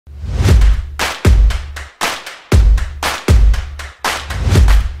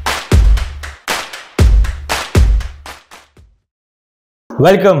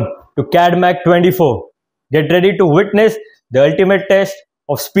Welcome to CADMAC 24. Get ready to witness the ultimate test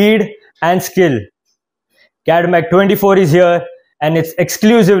of speed and skill. CADMAC 24 is here and it's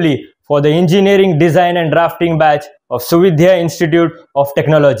exclusively for the Engineering, Design and Drafting batch of Suvidya Institute of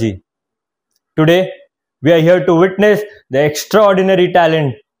Technology. Today, we are here to witness the extraordinary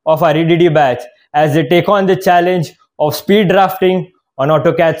talent of our EDD batch as they take on the challenge of speed drafting on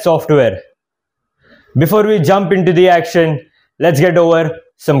AUTOCAD software. Before we jump into the action, let's get over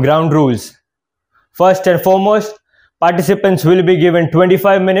some ground rules. First and foremost, participants will be given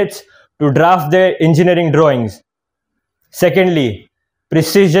 25 minutes to draft their engineering drawings. Secondly,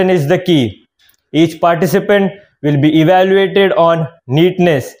 precision is the key. Each participant will be evaluated on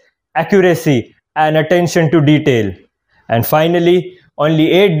neatness, accuracy, and attention to detail. And finally,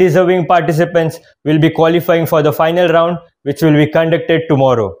 only 8 deserving participants will be qualifying for the final round, which will be conducted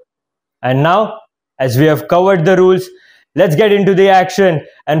tomorrow. And now, as we have covered the rules, let's get into the action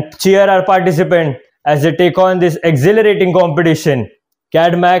and cheer our participants as they take on this exhilarating competition,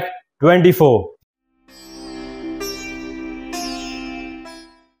 CADMAC 24.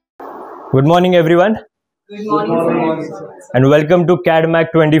 Good morning, everyone. Good morning, sir. And welcome to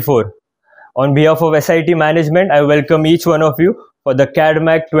CADMAC 24. On behalf of SIT management, I welcome each one of you for the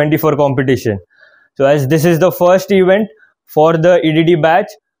CADMAC 24 competition. So as this is the first event for the EDD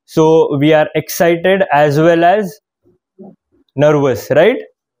batch, so we are excited as well as nervous, right?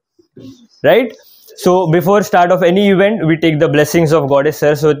 So before start of any event, we take the blessings of Goddess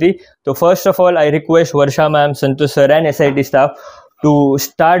Saraswati. So first of all, I request Varsha ma'am, Santosh sir and SIT staff to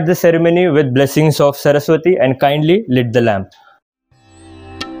start the ceremony with blessings of Saraswati and kindly lit the lamp.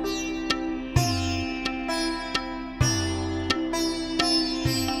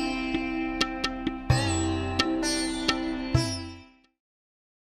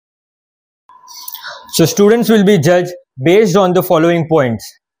 So students will be judged based on the following points.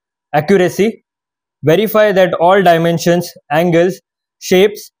 Accuracy. Verify that all dimensions, angles,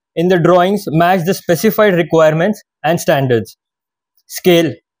 shapes in the drawings match the specified requirements and standards.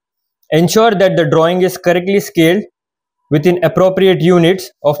 Scale. Ensure that the drawing is correctly scaled within appropriate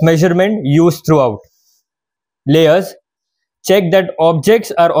units of measurement used throughout. Layers. Check that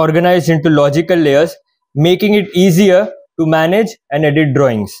objects are organized into logical layers, making it easier to manage and edit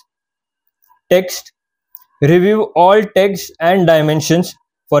drawings. Text. Review all text and dimensions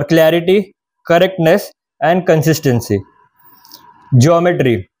for clarity, correctness, and consistency.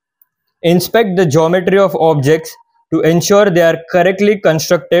 Geometry. Inspect the geometry of objects to ensure they are correctly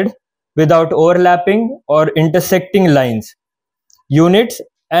constructed without overlapping or intersecting lines. Units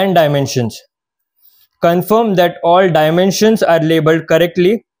and dimensions. Confirm that all dimensions are labeled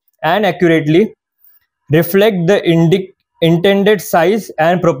correctly and accurately, reflect the intended size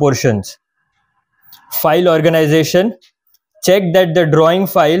and proportions. File organization. Check that the drawing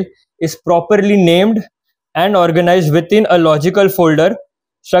file is properly named and organized within a logical folder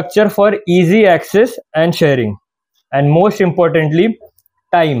structure for easy access and sharing. And most importantly,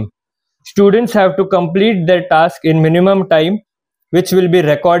 time. Students have to complete their task in minimum time, which will be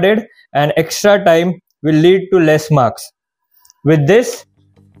recorded, and extra time will lead to less marks. With this,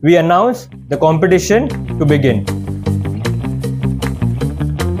 we announce the competition to begin.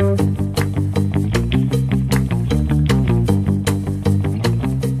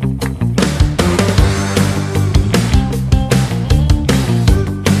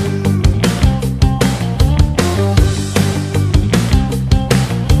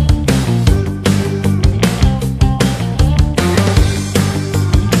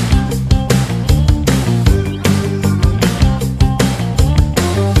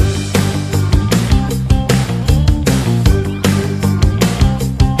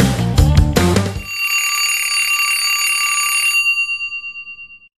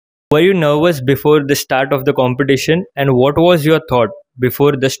 Were you nervous before the start of the competition, and what was your thought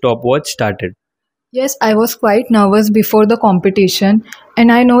before the stopwatch started? Yes, I was quite nervous before the competition,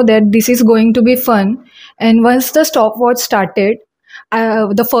 and I know that this is going to be fun. And once the stopwatch started,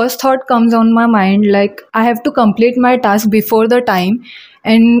 the first thought comes on my mind like I have to complete my task before the time,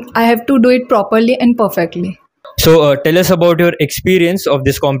 and I have to do it properly and perfectly. So tell us about your experience of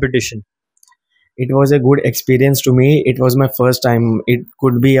this competition. It was a good experience to me. It was my first time. It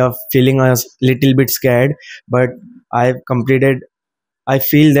could be a feeling a little bit scared, but I've completed. I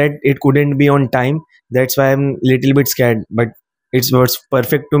feel that it couldn't be on time. That's why I'm little bit scared, but it was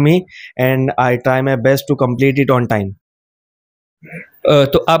perfect to me and I try my best to complete it on time.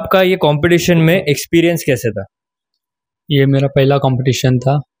 तो आपका ये competition में experience कैसे था? ये मेरा पहला competition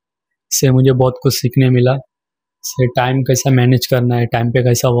था। इससे मुझे बहुत कुछ सीखने मिला। इससे टाइम कैसा मैनेज करना है, टाइम पे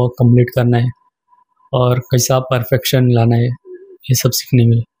कैसा वर्क कंप्लीट करना है और कैसा परफेक्शन लाना है, ये सब सीखने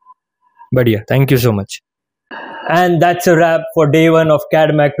मिला। Badhiya. Thank you so much. And that's a wrap for day 1 of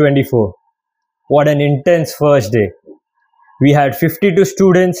CADMAC 24. What an intense first day. We had 52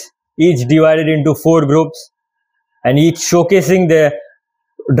 students, each divided into 4 groups, and each showcasing their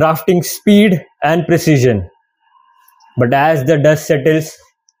drafting speed and precision. But as the dust settles,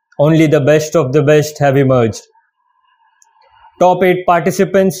 only the best of the best have emerged. Top 8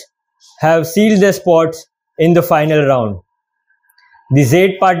 participants have sealed their spots in the final round. These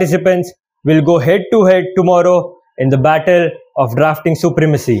 8 participants will go head to head tomorrow in the battle of drafting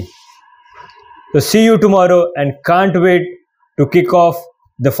supremacy. So see you tomorrow and can't wait to kick off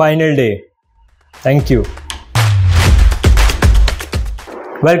the final day. Thank you.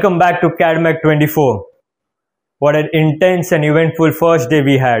 Welcome back to CADMAC 24. What an intense and eventful first day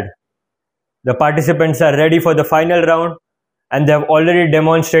we had. The participants are ready for the final round and they have already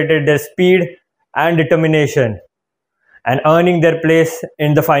demonstrated their speed and determination and earning their place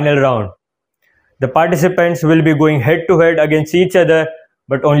in the final round. The participants will be going head to head against each other,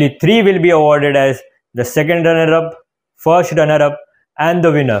 but only 3 will be awarded as the second runner-up, first runner-up and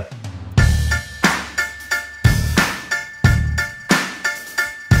the winner.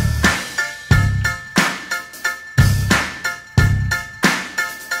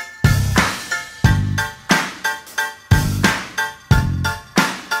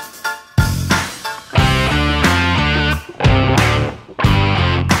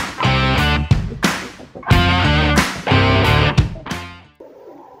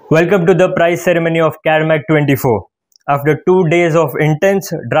 Welcome to the prize ceremony of CADMAC 24. After 2 days of intense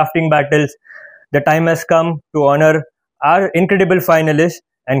drafting battles, the time has come to honor our incredible finalists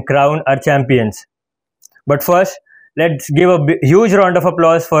and crown our champions. But first, let's give a huge round of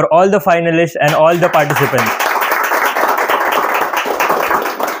applause for all the finalists and all the participants.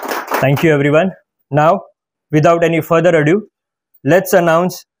 Thank you everyone. Now, without any further ado, let's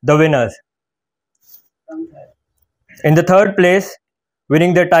announce the winners. In the third place,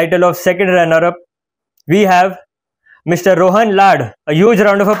 winning the title of second runner-up, we have Mr. Rohan Lad. A huge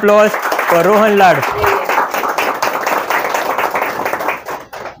round of applause for Rohan Lad.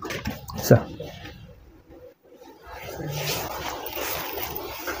 Sir.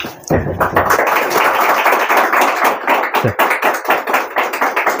 Sir.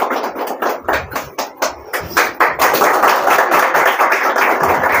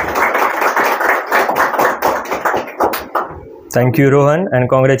 Thank you, Rohan, and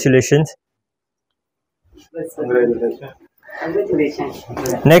congratulations. Congratulations.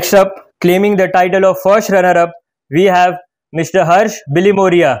 Next up, claiming the title of first runner-up, we have Mr. Harsh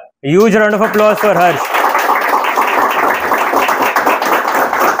Bilimoria. A huge round of applause for Harsh.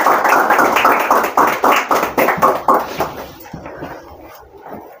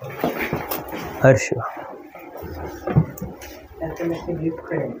 Harsh.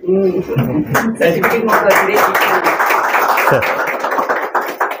 Sir.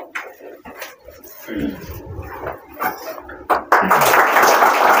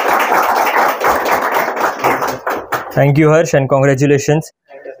 Thank you, Harsh, and congratulations.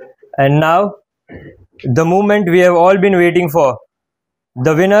 And now, the moment we have all been waiting for,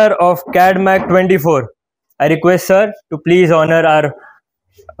 the winner of CADMAC 24. I request sir to please honor our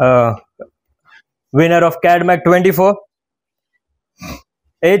winner of CADMAC 24.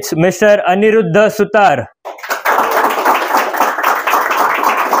 It's Mr. Aniruddha Sutar.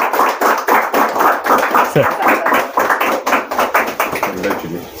 Sir.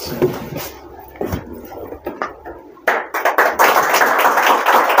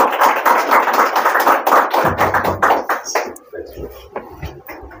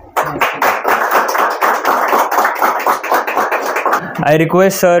 I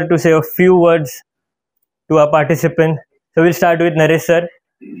request sir to say a few words to our participants. So we'll start with Naresh sir.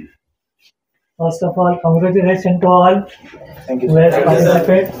 First of all, congratulations to all who has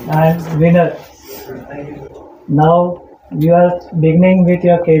participated and winner. Now you are beginning with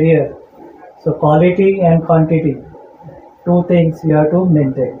your career. So quality and quantity, 2 things you have to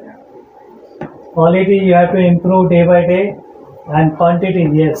maintain. Quality you have to improve day by day, and quantity,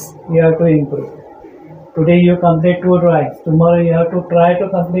 yes, you have to improve. Today you complete 2 drawings. Tomorrow you have to try to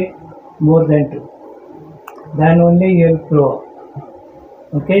complete more than 2. Then only you will grow up.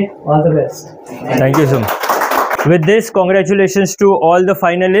 Okay, all the best. Thank you so much. With this, congratulations to all the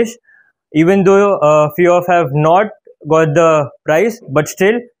finalists. Even though few of have not got the prize, but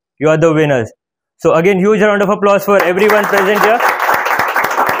still you are the winners. So again, huge round of applause for everyone present here.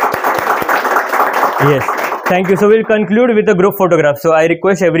 Yes, thank you. So we'll conclude with a group photograph. So I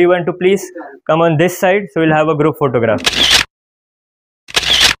request everyone to please come on this side. So we'll have a group photograph.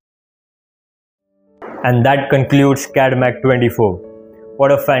 And that concludes CADMAC 24.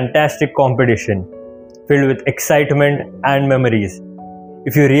 What a fantastic competition, filled with excitement and memories.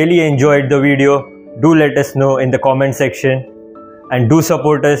 If you really enjoyed the video, do let us know in the comment section, and do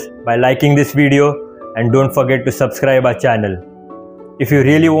support us by liking this video, and don't forget to subscribe our channel. If you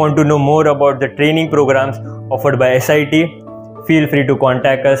really want to know more about the training programs offered by SIT, feel free to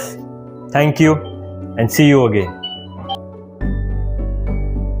contact us. Thank you and see you again.